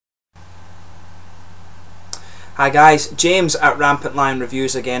Hi guys, James at Rampant Lion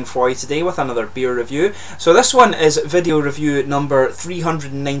Reviews again for you today with another beer review. So this one is video review number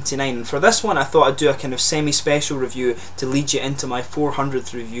 399, and for this one I thought I'd do a kind of semi-special review to lead you into my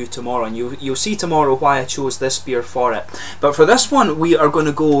 400th review tomorrow, and you'll see tomorrow why I chose this beer for it. But for this one we are going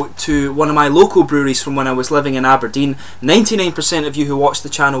to go to one of my local breweries from when I was living in Aberdeen. 99% of you who watch the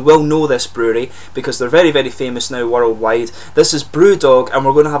channel will know this brewery because they're very, very famous now worldwide. This is Brewdog, and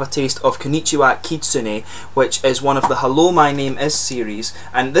we're going to have a taste of Konnichiwa Kitsune, which is one of the Hello My Name Is series,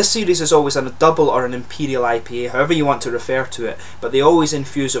 and this series is always a double or an imperial IPA, however you want to refer to it, but they always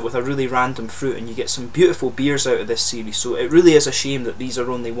infuse it with a really random fruit and you get some beautiful beers out of this series. So it really is a shame that these are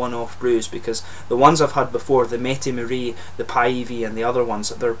only one-off brews, because the ones I've had before, the Mete Marie, the Paivi and the other ones,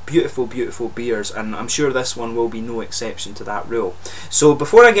 they're beautiful, beautiful beers, and I'm sure this one will be no exception to that rule. So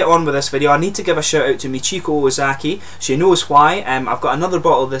before I get on with this video, I need to give a shout out to Michiko Ozaki. She knows why. I've got another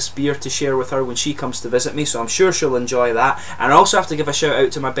bottle of this beer to share with her when she comes to visit me, so I'm sure she'll enjoy that. And I also have to give a shout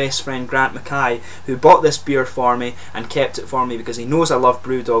out to my best friend Grant Mackay, who bought this beer for me and kept it for me because he knows I love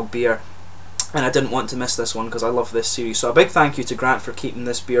Brewdog beer, and I didn't want to miss this one because I love this series. So a big thank you to Grant for keeping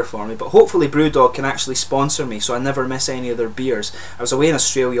this beer for me, but hopefully Brewdog can actually sponsor me so I never miss any of their beers. I was away in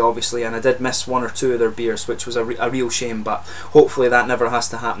Australia obviously and I did miss one or two of their beers, which was a real shame, but hopefully that never has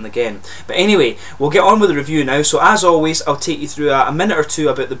to happen again. But anyway, we'll get on with the review now. So as always, I'll take you through a minute or two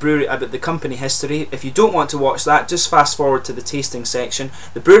about the brewery, about the company history. If you don't want to watch that, just fast forward to the tasting section.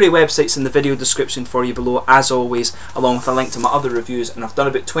 The brewery website's in the video description for you below as always, along with a link to my other reviews, and I've done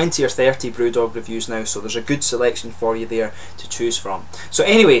about 20 or 30 Brewdog reviews now, so there's a good selection for you there to choose from. So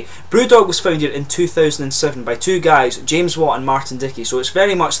anyway, Brewdog was founded in 2007 by two guys, James Watt and Martin Dickey, so it's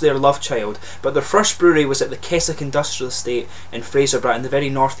very much their love child, but their first brewery was at the Keswick Industrial Estate in Fraserburgh in the very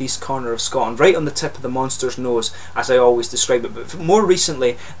northeast corner of Scotland, right on the tip of the monster's nose, as I always describe it. But more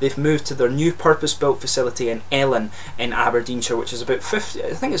recently they've moved to their new purpose-built facility in Ellon in Aberdeenshire, which is about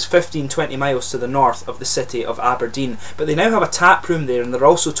 15-20 miles to the north of the city of Aberdeen. But they now have a tap room there, and they're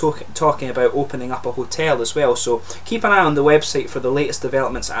also talking about opening up a hotel as well, so keep an eye on the website for the latest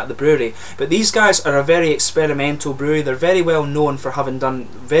developments at the brewery. But these guys are a very experimental brewery. They're very well known for having done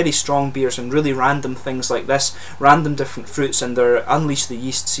very strong beers and really random things like this, random different fruits, and their Unleash the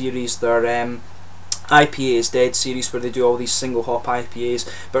Yeast series, their IPA is Dead series, where they do all these single hop IPAs.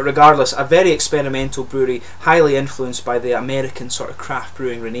 But regardless, a very experimental brewery, highly influenced by the American sort of craft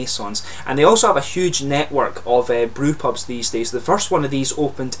brewing renaissance. And they also have a huge network of brew pubs these days. The first one of these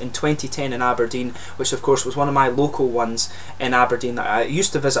opened in 2010 in Aberdeen, which of course was one of my local ones in Aberdeen that I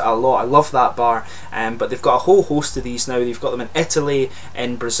used to visit a lot. I love that bar, but they've got a whole host of these now. They've got them in Italy,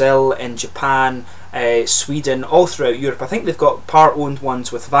 in Brazil, in Japan, Sweden, all throughout Europe. I think they've got part-owned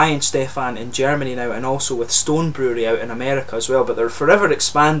ones with Vi and Stefan in Germany now, and also with Stone Brewery out in America as well. But they're forever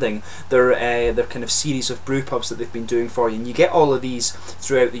expanding their kind of series of brew pubs that they've been doing for you, and you get all of these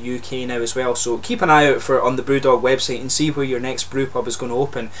throughout the UK now as well. So keep an eye out on the Brewdog website and see where your next brew pub is going to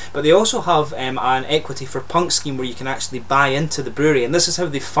open. But they also have an equity for punk scheme where you can actually buy into the brewery, and this is how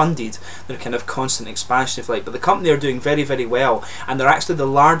they funded their kind of constant expansion, if you like. But the company are doing very, very well, and they're actually the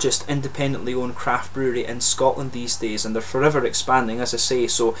largest independently owned craft brewery in Scotland these days, and they're forever expanding, as I say,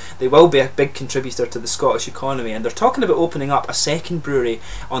 so they will be a big contributor to the Scottish economy. And they're talking about opening up a second brewery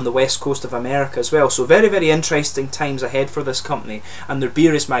on the west coast of America as well, so very, very interesting times ahead for this company, and their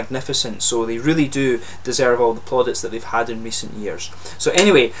beer is magnificent, so they really do deserve all the plaudits that they've had in recent years. So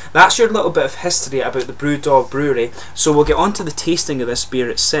anyway, that's your little bit of history about the Brewdog brewery. So we'll get on to the tasting of this beer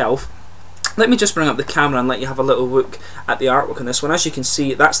itself. Let me just bring up the camera and let you have a little look at the artwork on this one. As you can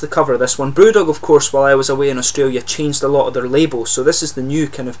see, that's the cover of this one. Brewdog, of course, while I was away in Australia, changed a lot of their labels, so this is the new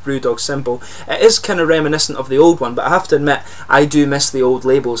kind of Brewdog symbol. It is kind of reminiscent of the old one, but I have to admit, I do miss the old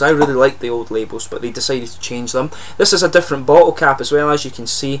labels. I really like the old labels, but they decided to change them. This is a different bottle cap as well. As you can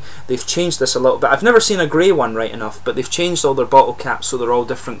see, they've changed this a little bit. I've never seen a grey one right enough, but they've changed all their bottle caps so they're all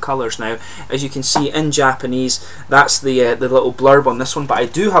different colours now. As you can see in Japanese, that's the little blurb on this one, but I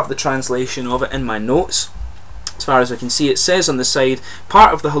do have the translation of it in my notes. As far as I can see, it says on the side,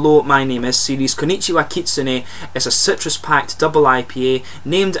 part of the Hello My Name Is series, Konnichiwa Kitsune is a citrus-packed double IPA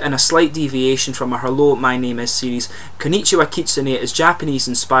named in a slight deviation from a Hello My Name Is series. Konnichiwa Kitsune is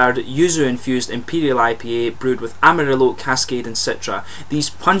Japanese-inspired, yuzu-infused imperial IPA brewed with Amarillo, Cascade and Citra.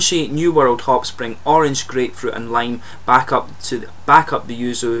 These punchy New World hops bring orange, grapefruit and lime back up the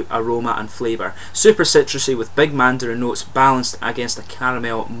yuzu aroma and flavour. Super citrusy with big mandarin notes balanced against a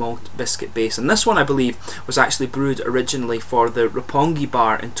caramel malt biscuit base. And this one, I believe, was actually brewed originally for the Roppongi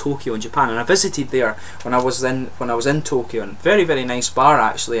bar in Tokyo in Japan, and I visited there when I was in Tokyo, and very, very nice bar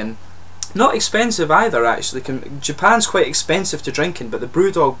actually. And Not expensive either, actually. Japan's quite expensive to drink in, but the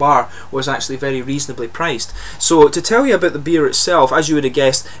Brewdog bar was actually very reasonably priced. So to tell you about the beer itself, as you would have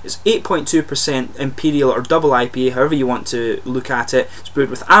guessed, it's 8.2% Imperial or double IPA, however you want to look at it. It's brewed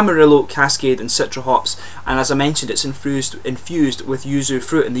with Amarillo, Cascade and Citra hops, and as I mentioned, it's infused with yuzu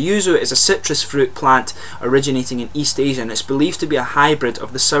fruit. And the yuzu is a citrus fruit plant originating in East Asia, and it's believed to be a hybrid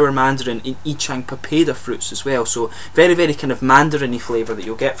of the sour mandarin and Ichang papeda fruits as well. So very, very kind of mandarin-y flavour that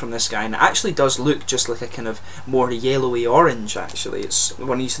you'll get from this guy. And actually does look just like a kind of more yellowy orange. Actually, it's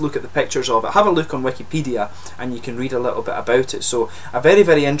when you look at the pictures of it, have a look on Wikipedia and you can read a little bit about it. So a very,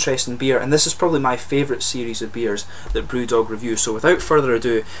 very interesting beer, and this is probably my favourite series of beers that Brewdog reviews. So without further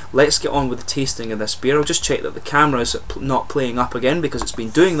ado, let's get on with the tasting of this beer. I'll just check that the camera is not playing up again, because it's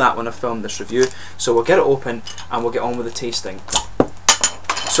been doing that when I filmed this review. So we'll get it open and we'll get on with the tasting.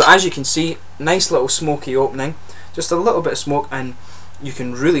 So as you can see, nice little smoky opening, just a little bit of smoke, and you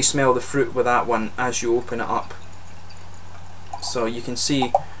can really smell the fruit with that one as you open it up. So you can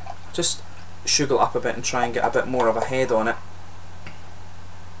see, just sugar it up a bit and try and get a bit more of a head on it.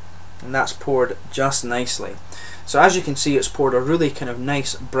 And that's poured just nicely. So as you can see, it's poured a really kind of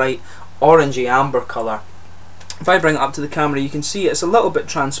nice, bright, orangey amber colour. If I bring it up to the camera, you can see it's a little bit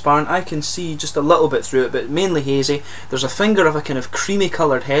transparent. I can see just a little bit through it, but mainly hazy. There's a finger of a kind of creamy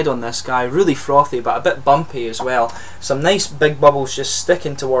coloured head on this guy, really frothy, but a bit bumpy as well. Some nice big bubbles just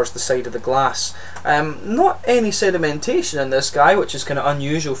sticking towards the side of the glass. Not any sedimentation in this guy, which is kind of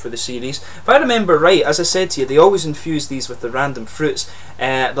unusual for the series. If I remember right, as I said to you, they always infuse these with the random fruits.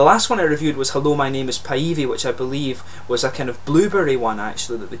 The last one I reviewed was Hello, My Name is Paivi, which I believe was a kind of blueberry one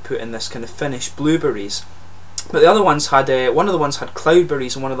actually that they put in this kind of finished blueberries. But the other ones had, one of the ones had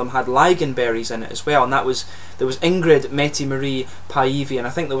cloudberries and one of them had ligonberries in it as well, and there was Ingrid, Meti Marie, Paivi, and I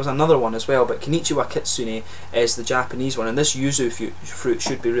think there was another one as well, but Konnichiwa Kitsune is the Japanese one, and this yuzu fruit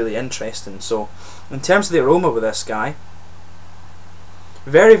should be really interesting. So in terms of the aroma with this guy,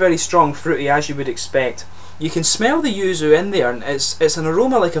 very, very strong fruity as you would expect. You can smell the yuzu in there, and it's an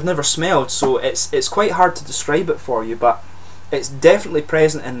aroma like I've never smelled, so it's quite hard to describe it for you, but it's definitely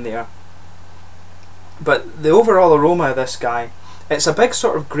present in there. But the overall aroma of this guy, it's a big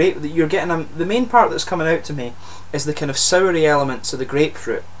sort of grape that you're getting. The main part that's coming out to me is the kind of soury elements of the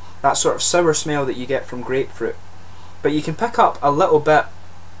grapefruit, that sort of sour smell that you get from grapefruit. But you can pick up a little bit.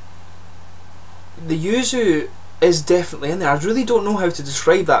 The yuzu is definitely in there. I really don't know how to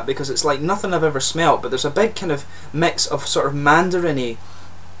describe that, because it's like nothing I've ever smelt, but there's a big kind of mix of sort of mandarin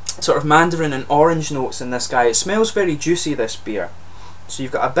and orange notes in this guy. It smells very juicy, this beer. So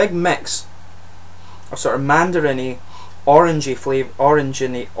you've got a big mix of sort of mandarin-y, orangey flavour,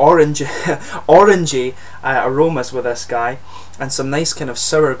 orangey aromas with this guy, and some nice kind of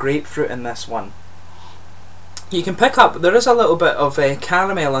sour grapefruit in this one. You can pick up, there is a little bit of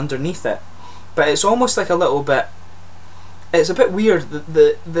caramel underneath it, but it's almost like a little bit, it's a bit weird.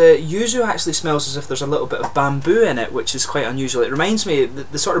 The yuzu actually smells as if there's a little bit of bamboo in it, which is quite unusual. It reminds me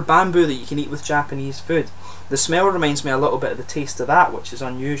of the sort of bamboo that you can eat with Japanese food. The smell reminds me a little bit of the taste of that, which is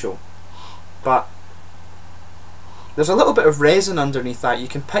unusual. But there's a little bit of resin underneath that. You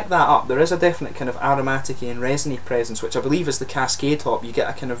can pick that up. There is a definite kind of aromatic-y and resiny presence, which I believe is the Cascade hop. You get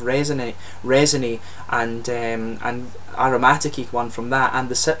a kind of resiny and aromatic-y one from that, and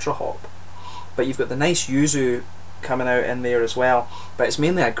the Citra hop. But you've got the nice yuzu coming out in there as well. But it's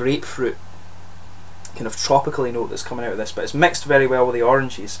mainly a grapefruit kind of tropically note that's coming out of this, but it's mixed very well with the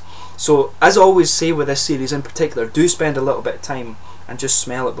oranges. So as I always say with this series in particular, do spend a little bit of time and just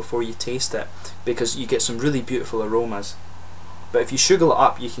smell it before you taste it, because you get some really beautiful aromas. But if you sugar it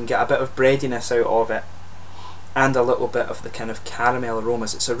up, you can get a bit of breadiness out of it and a little bit of the kind of caramel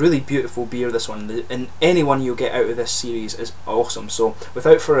aromas. It's a really beautiful beer, this one, and any one you'll get out of this series is awesome. So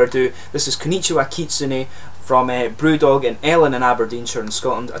without further ado, this is Konnichiwa Kitsune from Brewdog in Ellon in Aberdeenshire in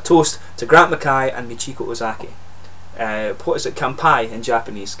Scotland. A toast to Grant Mackay and Michiko Ozaki. What is it? Kampai in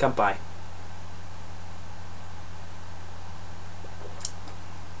Japanese. Kampai.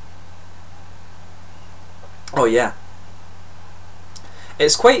 Oh yeah.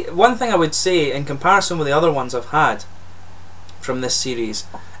 It's quite, one thing I would say in comparison with the other ones I've had from this series,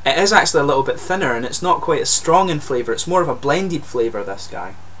 it is actually a little bit thinner and it's not quite as strong in flavour. It's more of a blended flavour, this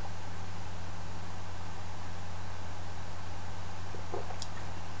guy.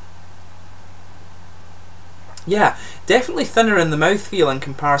 Yeah, definitely thinner in the mouthfeel in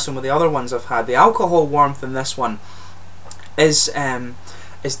comparison with the other ones I've had. The alcohol warmth in this one is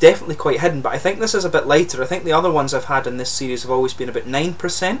definitely quite hidden, but I think this is a bit lighter. I think the other ones I've had in this series have always been about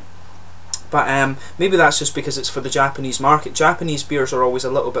 9%, but maybe that's just because it's for the Japanese market. Japanese beers are always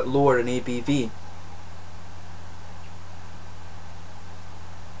a little bit lower in ABV.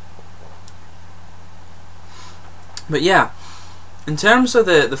 But yeah, in terms of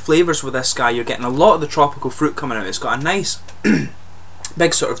the flavours with this guy, you're getting a lot of the tropical fruit coming out. It's got a nice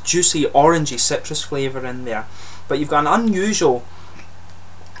big sort of juicy orangey citrus flavour in there, but you've got an unusual,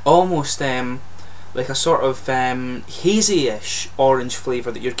 almost like a sort of hazy-ish orange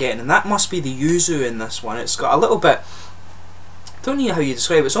flavour that you're getting, and that must be the yuzu in this one. It's got a little bit, don't know how you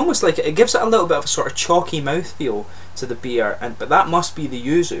describe it, it's almost like it gives it a little bit of a sort of chalky mouthfeel to the beer, but that must be the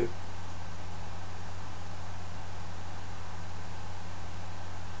yuzu.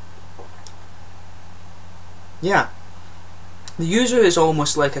 Yeah, the yuzu is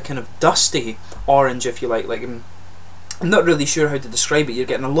almost like a kind of dusty orange, if you like I'm not really sure how to describe it. You're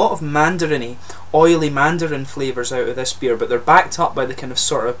getting a lot of mandarin-y, oily mandarin flavours out of this beer, but they're backed up by the kind of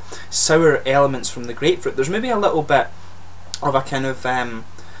sort of sour elements from the grapefruit. There's maybe a little bit of a kind of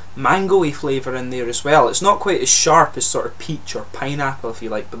mango-y flavour in there as well. It's not quite as sharp as sort of peach or pineapple, if you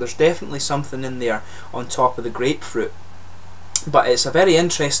like, but there's definitely something in there on top of the grapefruit. But it's a very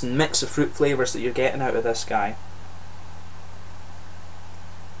interesting mix of fruit flavours that you're getting out of this guy.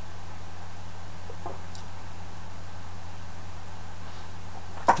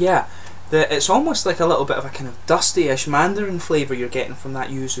 Yeah, it's almost like a little bit of a kind of dusty-ish mandarin flavour you're getting from that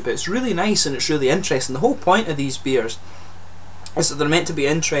yuzu, but it's really nice and it's really interesting. The whole point of these beers is that they're meant to be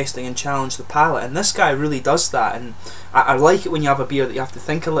interesting and challenge the palate, and this guy really does that. And I like it when you have a beer that you have to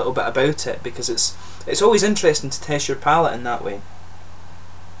think a little bit about it, because it's always interesting to test your palate in that way.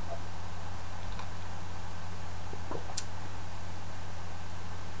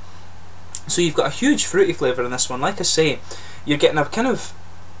 So you've got a huge fruity flavour in this one. Like I say, you're getting a kind of,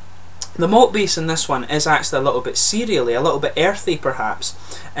 the malt base in this one is actually a little bit cereally, a little bit earthy perhaps.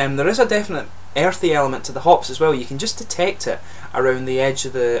 There is a definite earthy element to the hops as well. You can just detect it around the edges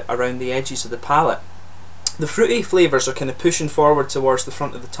of the palate. The fruity flavours are kind of pushing forward towards the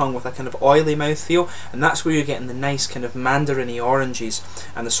front of the tongue with a kind of oily mouthfeel, and that's where you're getting the nice kind of mandarin-y oranges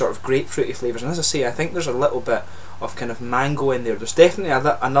and the sort of grapefruity flavours. And as I say, I think there's a little bit of kind of mango in there. There's definitely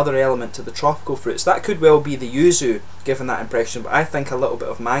another element to the tropical fruits. That could well be the yuzu, given that impression, but I think a little bit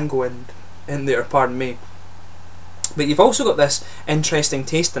of mango in there, pardon me. But you've also got this interesting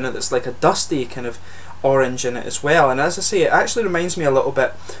taste in it that's like a dusty kind of orange in it as well. And as I say, it actually reminds me a little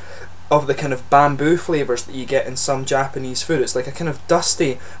bit of the kind of bamboo flavours that you get in some Japanese food. It's like a kind of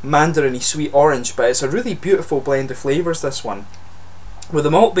dusty, mandarin-y sweet orange, but it's a really beautiful blend of flavours, this one. With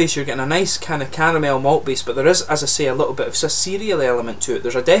the malt base, you're getting a nice kind of caramel malt base, but there is, as I say, a little bit of a cereal element to it.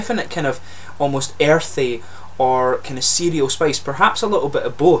 There's a definite kind of almost earthy or kind of cereal spice, perhaps a little bit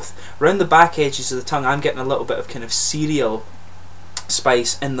of both. Around the back edges of the tongue, I'm getting a little bit of kind of cereal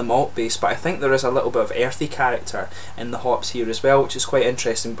spice in the malt base, but I think there is a little bit of earthy character in the hops here as well, which is quite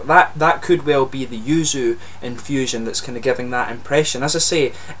interesting. But that could well be the yuzu infusion that's kind of giving that impression. As I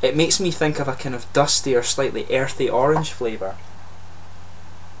say, it makes me think of a kind of dusty or slightly earthy orange flavour.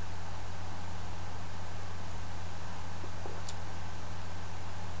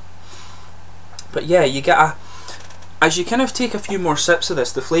 But yeah, you get as you kind of take a few more sips of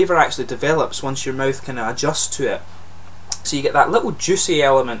this, the flavour actually develops once your mouth kind of adjusts to it. So you get that little juicy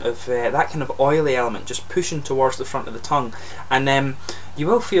element of that kind of oily element just pushing towards the front of the tongue, and you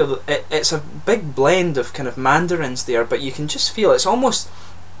will feel that it's a big blend of kind of mandarins there, but you can just feel it's almost,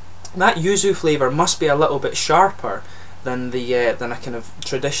 that yuzu flavour must be a little bit sharper than a kind of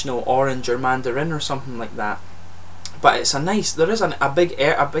traditional orange or mandarin or something like that. But it's a nice, there is a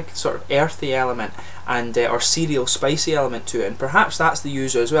big sort of earthy element and or cereal spicy element to it, and perhaps that's the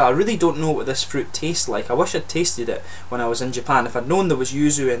yuzu as well. I really don't know what this fruit tastes like. I wish I'd tasted it when I was in Japan. If I'd known there was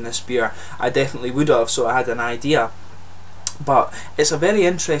yuzu in this beer, I definitely would have, so I had an idea. But it's a very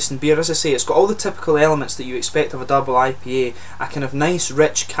interesting beer. As I say, it's got all the typical elements that you expect of a double IPA, a kind of nice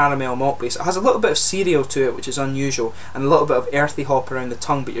rich caramel malt base. It has a little bit of cereal to it, which is unusual, and a little bit of earthy hop around the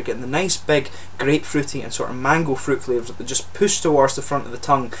tongue, but you're getting the nice big grapefruity and sort of mango fruit flavours that just push towards the front of the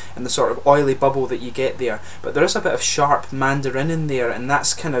tongue and the sort of oily bubble that you get there. But there is a bit of sharp mandarin in there, and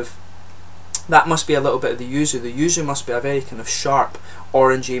that's kind of, that must be a little bit of the yuzu. The yuzu must be a very kind of sharp,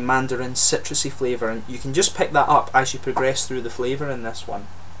 orangey, mandarin, citrusy flavour, and you can just pick that up as you progress through the flavour in this one.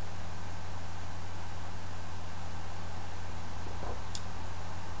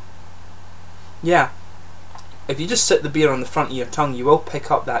 Yeah, if you just sit the beer on the front of your tongue, you will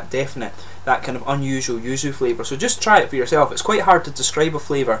pick up that definite, that kind of unusual yuzu flavour. So just try it for yourself. It's quite hard to describe a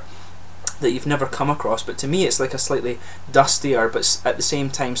flavour that you've never come across, but to me it's like a slightly dustier but at the same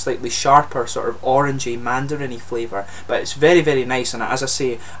time slightly sharper sort of orangey mandarin-y flavour, but it's very, very nice. And as I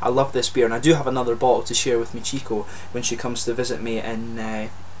say, I love this beer, and I do have another bottle to share with Michiko when she comes to visit me in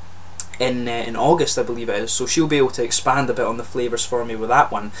in August, I believe it is, so she'll be able to expand a bit on the flavours for me with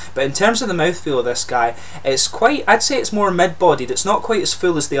that one. But in terms of the mouthfeel of this guy, it's quite, I'd say it's more mid-bodied. It's not quite as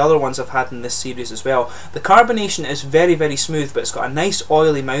full as the other ones I've had in this series as well. The carbonation is very, very smooth, but it's got a nice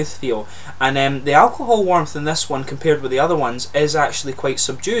oily mouthfeel, and the alcohol warmth in this one compared with the other ones is actually quite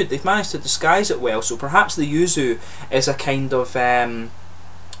subdued. They've managed to disguise it well, so perhaps the yuzu is a kind of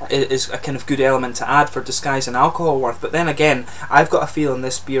good element to add for disguising alcohol worth. But then again, I've got a feeling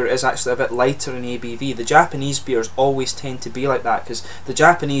this beer is actually a bit lighter in ABV. The Japanese beers always tend to be like that, because the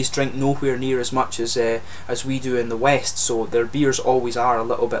Japanese drink nowhere near as much as we do in the West, so their beers always are a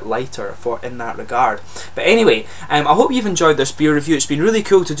little bit lighter in that regard. But anyway, I hope you've enjoyed this beer review. It's been really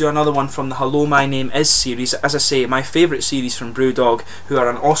cool to do another one from the Hello My Name Is series. As I say, my favourite series from Brewdog, who are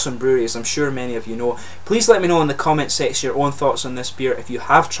an awesome brewery, as I'm sure many of you know. Please let me know in the comment section your own thoughts on this beer if you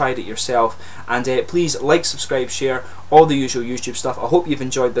have tried it yourself, and please like, subscribe, share, all the usual YouTube stuff. I hope you've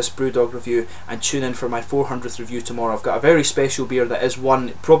enjoyed this Brewdog review, and tune in for my 400th review tomorrow. I've got a very special beer that is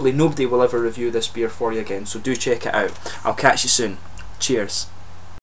one probably nobody will ever review this beer for you again, so do check it out. I'll catch you soon. Cheers.